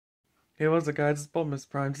Hey, what's up guys, it's Bumblemus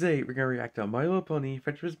Prime. Today we're gonna react to My Little Pony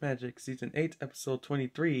Adventures Magic Season 8 Episode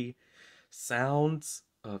 23, Sounds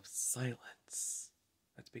of Silence.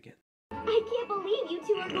 Let's begin. I can't believe you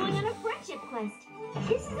two are going on a friendship quest.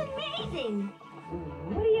 This is amazing.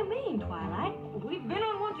 What do you mean, Twilight? We've been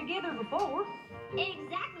on one together before.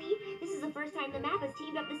 Exactly. This is the first time the map has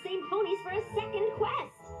teamed up the same ponies for a second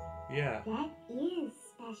quest. Yeah. That is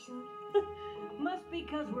special. Must be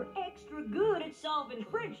because we're extra good at solving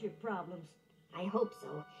friendship problems. I hope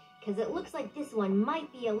so, because it looks like this one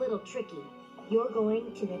might be a little tricky. You're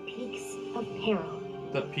going to the Peaks of Peril.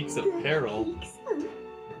 The Peaks of Peril? The Peaks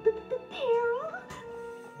of Peril?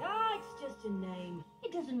 Ah, it's just a name.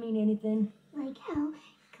 It doesn't mean anything. Like how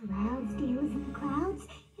Cloudsdale is in the clouds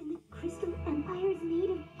and the Crystal Empire is made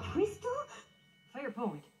of crystal? Fair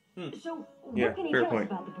point. So, Yeah, what can you fair tell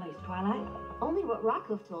point. us about the place, Twilight? Only what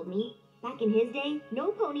Rockhoof told me. Back in his day,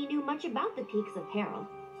 no pony knew much about the Peaks of Peril,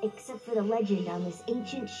 except for the legend on this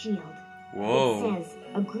ancient shield. Whoa. It says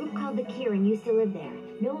a group called the Kirin used to live there,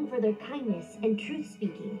 known for their kindness and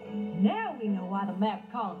truth-speaking. Now we know why the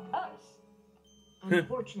map called us.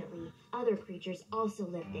 Unfortunately, other creatures also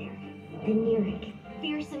live there. The Nirik,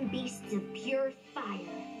 fearsome beasts of pure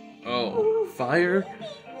fire. Oh, fire?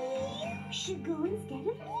 You should go instead of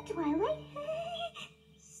me, Twilight.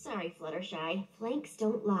 Sorry, Fluttershy. Flanks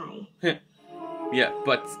don't lie. Yeah,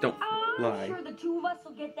 butts don't I'm lie. sure the two of us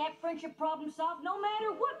will get that friendship problem solved no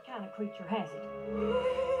matter what kind of creature has it.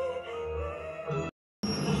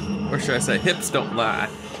 Or should I say, hips don't lie.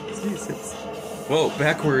 Jeez, hips. Whoa,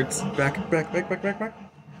 backwards. Back.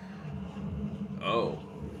 Oh.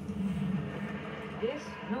 Guess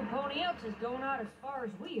no pony else is going out as far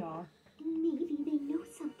as we are. Maybe they know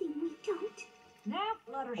something we don't. Now,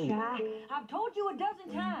 Fluttershy, I've told you a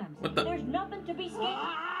dozen times. What the- There's nothing to be scared.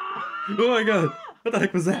 Oh my god. What the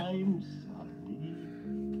heck was that? I'm sorry.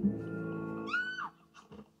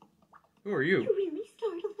 Who are you? You really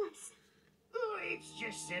startled us. Oh, it's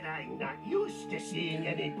just that I'm not used to seeing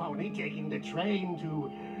any pony taking the train to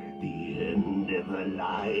the end of the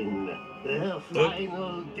line. The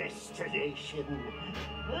final destination.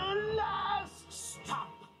 The last stop.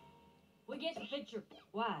 We get the picture.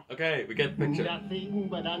 Why? Okay, we get the picture. Nothing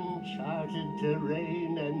but uncharted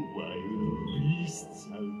terrain and wild beasts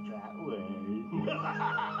out that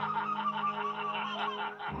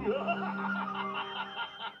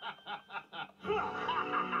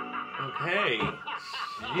Okay.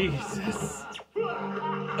 Jesus.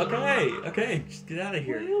 Okay, just get out of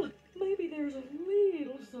here. Well, maybe there's a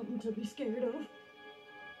little something to be scared of.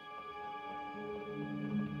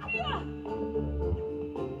 Yeah.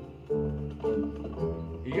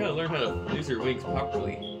 You gotta learn how to use your wings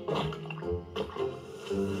properly.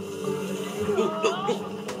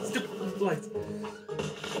 Stupid flies.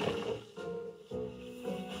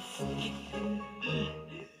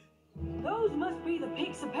 Those must be the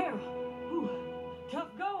Peaks of Peril. Whew.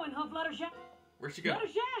 Tough going, huh, Fluttershy? Where'd she go?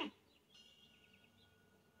 Fluttershy!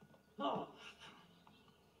 Oh.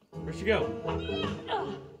 Where'd she go?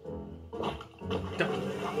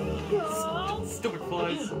 Stupid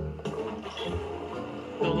flies.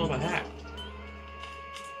 Don't know my hat.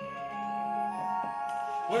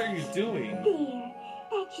 What are you doing? There.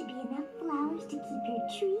 That should be enough flowers to keep your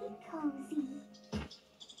tree cozy.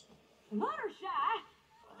 Fluttershy!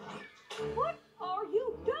 What are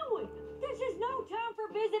you doing? This is no time for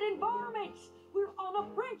visiting varmints. We're on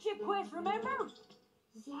a friendship quest, remember?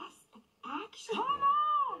 Yes, but actually... Come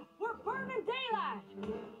on! We're burning daylight!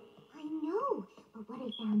 I know, but what I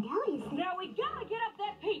found out is that... Now we gotta get up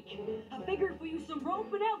that peak. I figure if we use some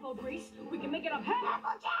rope and elbow grease, we can make it up half.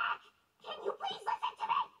 Applejack! Can you please listen to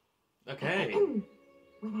me? Okay.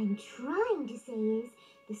 What I'm trying to say is,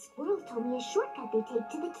 the squirrels told me a shortcut they take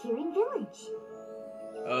to the Kirin village.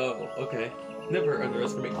 Oh, okay. Never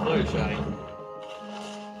underestimate Fluttershy.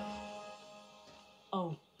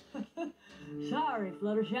 Oh. Sorry,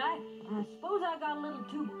 Fluttershy. I suppose I got a little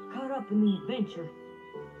too caught up in the adventure.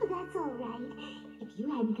 That's all right. If you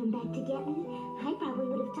hadn't come back to get me, I probably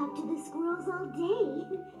would have talked to the squirrels all day.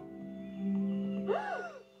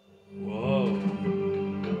 Whoa.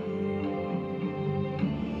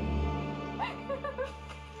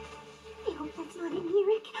 I hope that's not an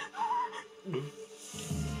Nirik.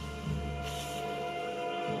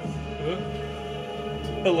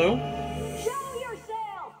 Hello? Show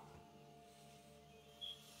yourself!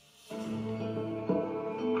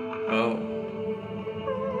 Oh.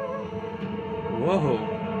 Whoa.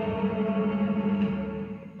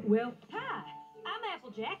 Well, hi. I'm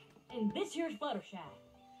Applejack, and this here's Fluttershy.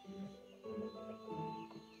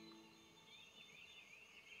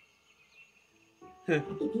 If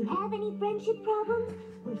you have any friendship problems,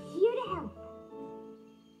 we're here to help.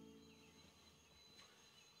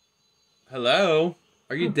 Hello?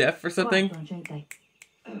 Are you deaf or something? Bunch, ain't they?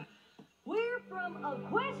 We're from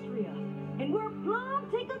Equestria, and we're plumb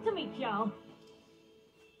tickled to meet y'all.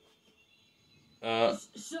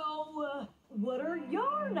 So, what are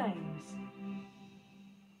your names?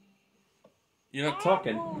 You're not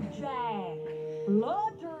talking. Applejack,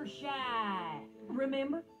 Fluttershy.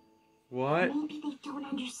 Remember? What? Maybe they don't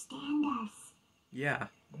understand us. Yeah.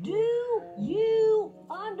 Do you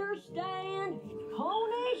understand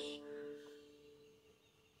Ponish?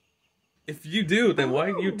 If you do, then why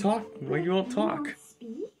you talk? Why you won't talk? Don't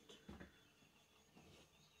speak?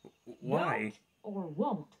 Why? Don't or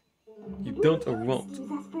won't? You don't or won't?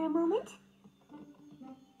 Excuse us for a moment.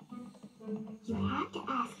 You have to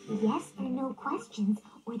ask yes or no questions,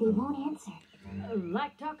 or they won't answer.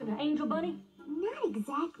 Like talking to Angel Bunny? Not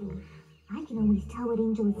exactly. I can always tell what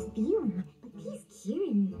Angel is feeling, but these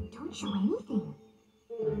Kieran don't show anything.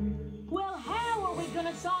 Well, how are we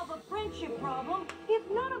gonna solve a friendship problem if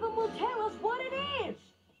none of them will tell us what it is?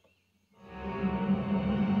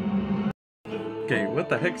 Okay, what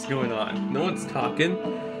the heck's going on? No one's talking.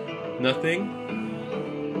 Nothing.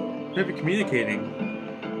 They're never communicating.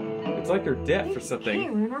 It's like they're deaf or something.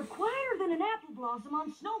 Kieran are quieter than an apple blossom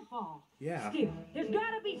on snowfall. Yeah. Still, there's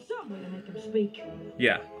gotta be some way to make them speak.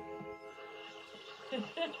 Yeah.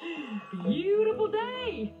 Beautiful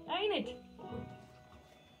day, ain't it?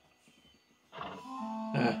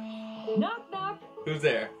 Knock, knock. Who's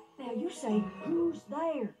there? Now you say, who's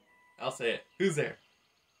there? I'll say it. Who's there?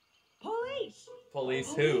 Police.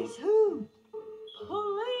 Police who? Police who?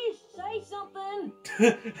 Police, say something.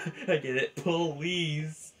 I get it.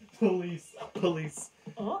 Police. Police. Police.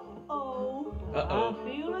 Uh-oh. Uh-oh. I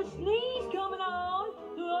feel a sneeze coming on.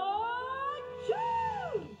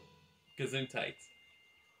 Achoo! Gesundheit.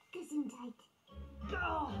 Gesundheit.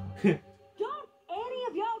 Oh, don't any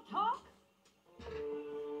of y'all talk?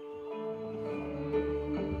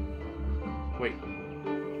 Wait.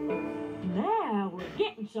 Now we're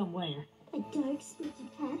getting somewhere. A dark, spooky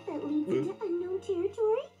path that leads into unknown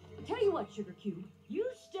territory? Tell you what, Sugar Cube, you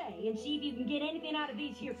stay and see if you can get anything out of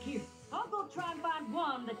these here cubes. I'll go try and find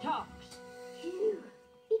one that talks. Phew.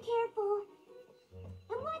 Be careful.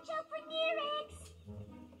 And watch out for Nerex.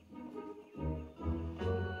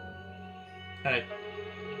 Hi.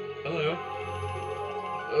 Hello.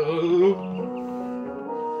 Oh.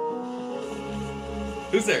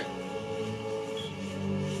 Who's there?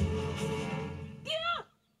 Yeah!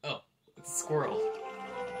 Oh, it's a squirrel.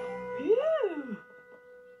 Phew!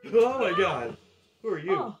 Oh my god. Who are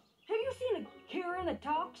you? Oh, have you seen a Kieran that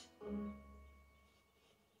talks?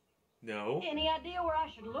 No. Any idea where I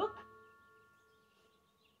should look?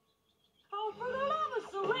 Oh, for the love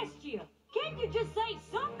of Celestia! Can't you just say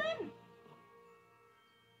something?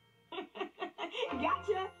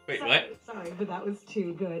 Gotcha! Wait, sorry, what? Sorry, but that was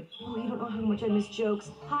too good. Oh, you don't know how much I miss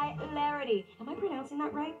jokes. Hilarity. Am I pronouncing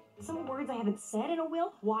that right? Some words I haven't said in a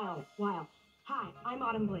while? Wild. Hi, I'm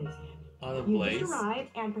Autumn Blaze. Autumn You Blaze? just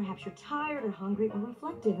arrived, and perhaps you're tired or hungry or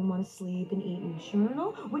reflective and want to sleep and eat and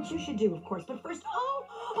journal, which you should do, of course. But first, oh,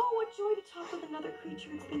 what joy to talk with another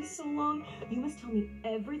creature. It's been so long. You must tell me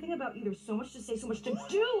everything about you. There's so much to say, so much to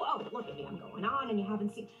do. Oh, look at me. I'm going on, and you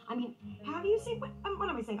haven't seen. I mean, have you seen? What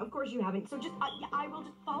am I saying? Of course you haven't. So just, I will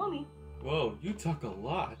just follow me. Whoa, you talk a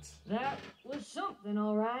lot. That was something,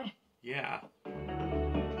 all right. Yeah.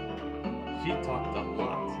 She talked a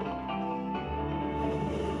lot.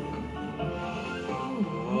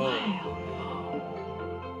 Whoa. Wow.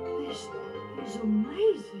 This is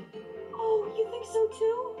amazing. Oh, you think so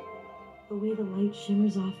too? The way the light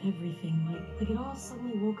shimmers off everything, like it all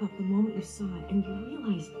suddenly woke up the moment you saw it, and you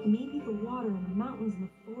realized maybe the water and the mountains and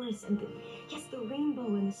the forests and the rainbow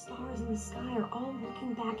and the stars in the sky are all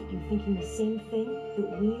looking back at you thinking the same thing,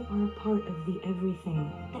 that we are a part of the everything.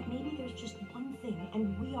 That maybe there's just one thing,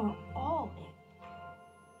 and we are all it.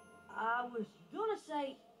 I was gonna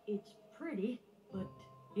say it's pretty, but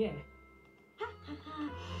yeah.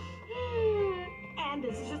 And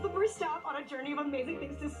this is just the first stop on a journey of amazing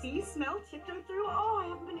things to see, smell, tiptoe through. Oh, I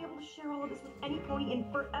haven't been able to share all of this with any pony in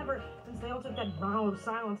forever since they all took that vow of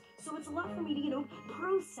silence. So it's a lot for me to,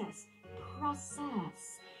 process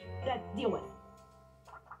that deal with.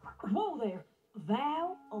 Whoa there,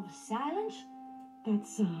 vow of silence?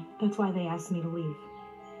 That's why they asked me to leave.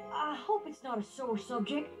 I hope it's not a sore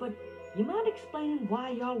subject, but you mind explaining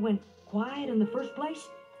why y'all went quiet in the first place?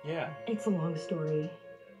 Yeah. It's a long story.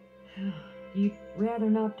 You'd rather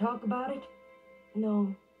not talk about it?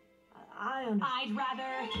 No. I understand. I'd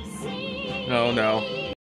rather see. Oh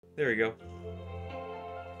no. There we go.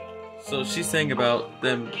 So she's saying about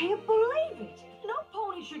them. I can't believe it. No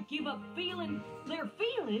pony should give up feeling their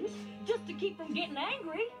feelings just to keep from getting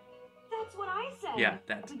angry. That's what I said. Yeah,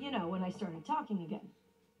 that. But you know, when I started talking again.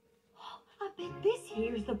 I bet this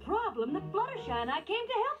here's the problem that Fluttershy and I came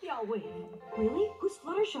to help y'all with. Really? Who's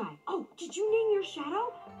Fluttershy? Oh, did you name your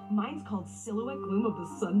shadow? Mine's called Silhouette Gloom of the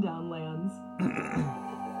Sundown Lands.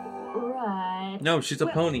 Right. No, she's a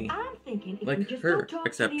pony. I'm thinking if like we just her, go talk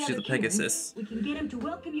except to the she's other a Pegasus. Kittens, we can get him to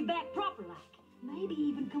welcome you back proper like. Maybe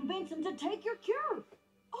even convince him to take your cure.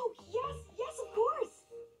 Oh, yes, of course.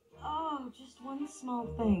 Oh, just one small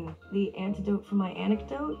thing. The antidote for my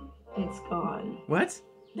anecdote, it's gone. What?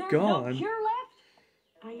 There's Gone? no cure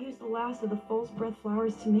left? I used the last of the false breath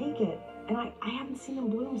flowers to make it, and I haven't seen them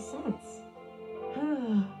bloom since.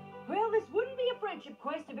 Well, this wouldn't be a friendship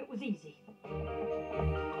quest if it was easy.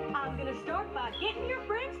 I'm gonna start by getting your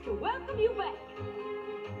friends to welcome you back.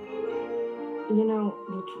 You know,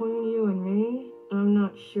 between you and me, I'm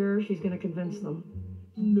not sure she's gonna convince them.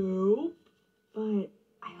 Nope. But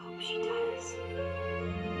I hope she does.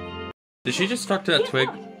 Did she just talk to that twig?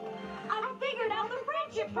 I figured out the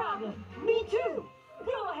friendship problem. Me too.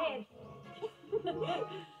 Go ahead.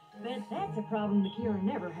 Bet that's a problem the Kira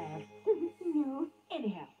never had. No.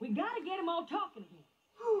 Anyhow, we gotta get them all talking again.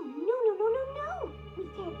 Oh, no. We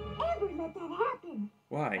can't ever let that happen.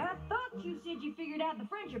 Why? I thought you said you figured out the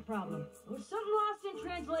friendship problem. Was something lost in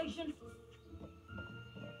translation?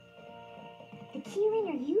 The Kirin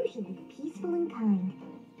are usually peaceful and kind,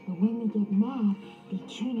 but when they get mad, they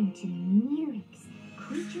turn into Nyrics,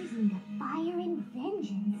 creatures made of fire and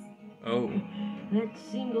vengeance. Oh. That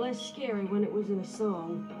seemed less scary when it was in a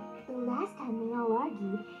song. The last time they all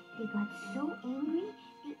argued, they got so angry,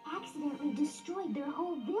 they accidentally destroyed their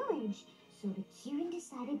whole village. So the Kirin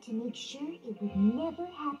decided to make sure it would never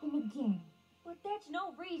happen again. But that's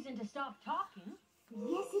no reason to stop talking.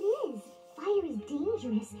 Yes, it is. Fire is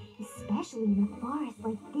dangerous, especially in a forest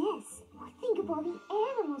like this. Think of all the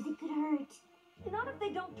animals it could hurt. Not if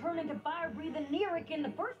they don't turn into fire-breathing Nyric in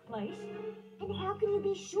the first place. And how can you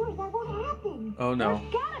be sure that won't happen? Oh no.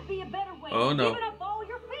 There's gotta be a better way Oh, of no. giving up all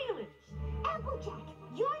your feelings. Applejack,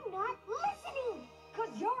 you're not listening! Cause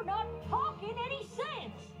you're not talking any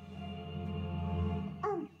sense.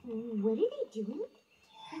 What are they doing?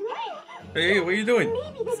 Hey, what are you doing?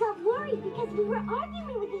 Maybe they got worried because we were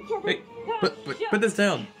arguing with each other. Hey, put this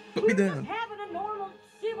down. Put me We're down. just having a normal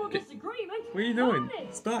civil disagreement. What are you doing?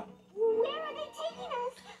 Honest. Stop. Where are they taking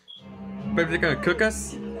us? Baby, they're gonna cook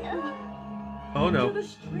us? Oh To no. the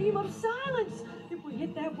stream of silence. If we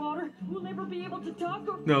hit that water, we'll never be able to talk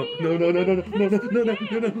or No, feel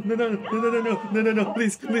no,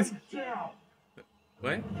 please, please.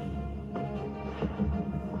 What?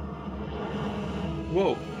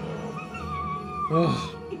 Whoa.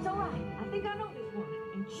 Oh. It's all right. I think I know this one,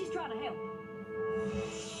 and she's trying to help.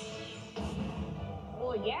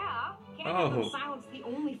 Well, yeah. Can't have Oh. silence the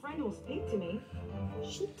only friend who'll speak to me.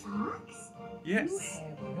 She talks? Yes. I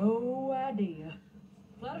have no idea.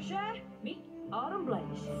 Fluttershy, meet Autumn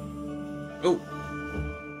Blaze. Oh.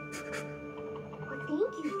 Well,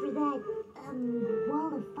 thank you for that,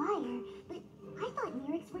 wall of fire. But I thought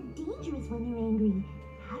Nyrics were dangerous when they're angry.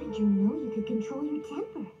 How did you know you could control your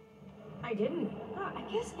temper? I didn't. I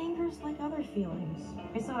guess anger's like other feelings.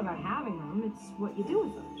 It's not about having them, it's what you do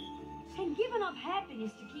with them. And giving up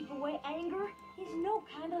happiness to keep away anger is no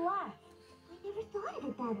kind of life. I never thought of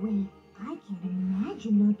it that way. I can't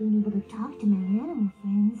imagine not being able to talk to my animal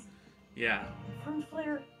friends. Yeah. Fern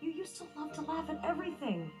Flare, you used to love to laugh at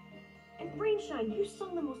everything. And Rainshine, you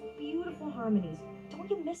sung the most beautiful harmonies. Don't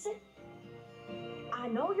you miss it? I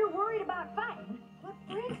know you're worried about fighting, but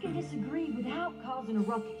friends can disagree without causing a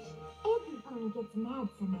ruckus. Every pony gets mad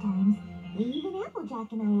sometimes. Even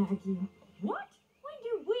Applejack and I argue. What? When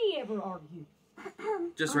do we ever argue?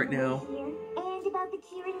 Just On right the way now. Here, and about the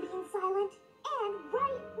Kirin being silent. And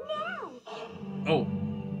right now! Oh.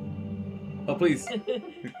 Oh, please.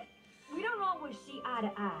 We don't always see eye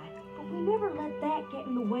to eye, but we never let that get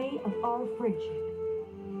in the way of our friendship.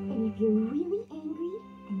 And if you're really angry,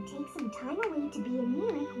 then take some time away to be a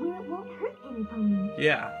Nyric where it won't hurt any pony.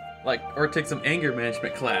 Yeah. Like, or take some anger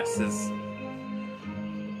management classes.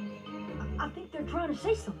 I think they're trying to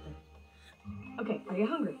say something. Okay, are you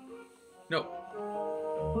hungry? No.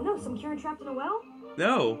 Oh no, some Kirin trapped in a well?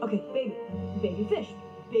 No. Okay, baby fish.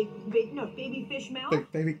 Baby fish mouth.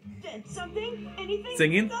 Baby. Something? Anything?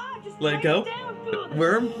 Singing? Just Let it write go? down.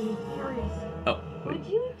 Worm? I'm curious. Oh. Would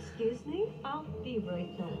you excuse me? I'll be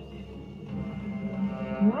right back.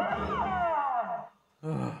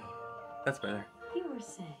 That's better. You were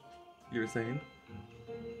saying. You were saying?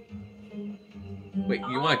 Wait,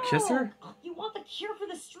 you want to kiss her? Oh, you want the cure for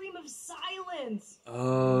the stream of silence.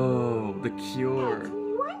 Oh, the cure. That's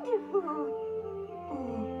wonderful!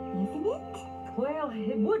 Isn't it? Well,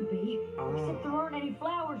 it would would be. Except there aren't any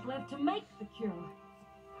flowers left to make the cure.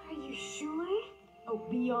 Are you sure? Oh,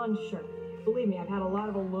 beyond sure. Believe me, I've had a lot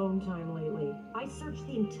of alone time lately. I searched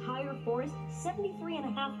the entire forest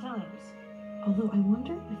 73.5 times. Although I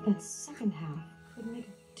wonder if that second half could make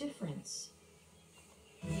a difference.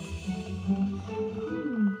 I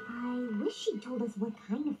wish she'd told us what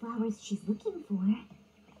kind of flowers she's looking for.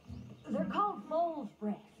 They're called foal's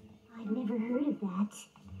breath. I've never heard of that.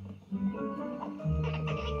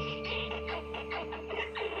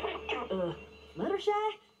 Fluttershy? A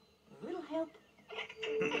little help?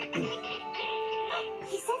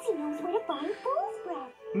 He says he knows where to find fool's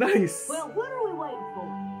breath. Nice! Well, what are we waiting for?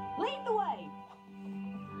 Lead the way!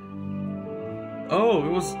 Oh,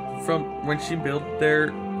 it was from when she built their...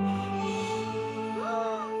 That's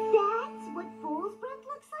what fool's breath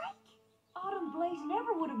looks like? Autumn Blaze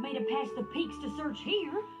never would have made it past the peaks to search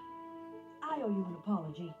here. I owe you an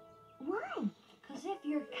apology. Why? Because if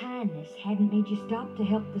your kindness hadn't made you stop to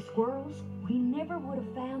help the squirrels, we never would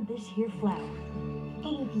have found this here flower.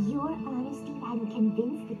 And if your honesty hadn't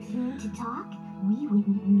convinced the king to talk, we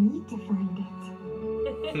wouldn't need to find it.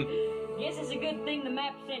 Guess it's a good thing the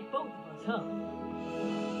map sent both of us, huh?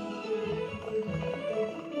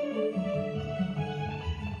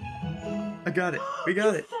 I got it. We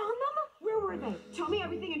got it. Found them? Where were they? Tell me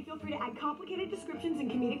everything and feel free to add complicated descriptions and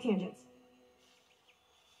comedic tangents.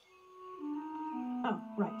 Oh,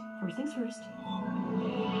 right. First things first.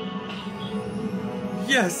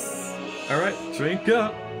 Yes! Alright, drink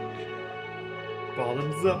up.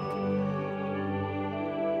 Bottoms up.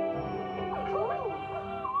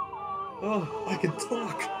 Oh, I can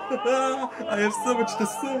talk. I have so much to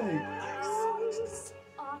say.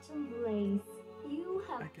 Autumn Blaze, you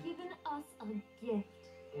have given us a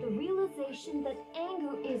gift. The realization that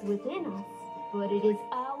anger is within us, but it is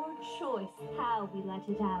our choice how we let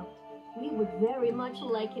it out. We would very much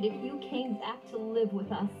like it if you came back to live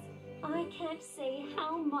with us. I can't say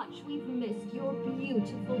how much we've missed your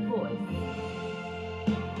beautiful voice.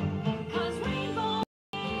 'Cause rainbow...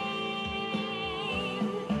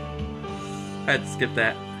 I had to skip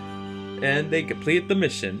that. And they complete the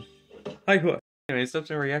mission. Hi, hook. Anyways, that's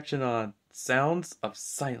my reaction on Sounds of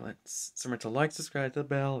Silence. So remember to like, subscribe to the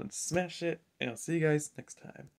bell, and smash it. And I'll see you guys next time.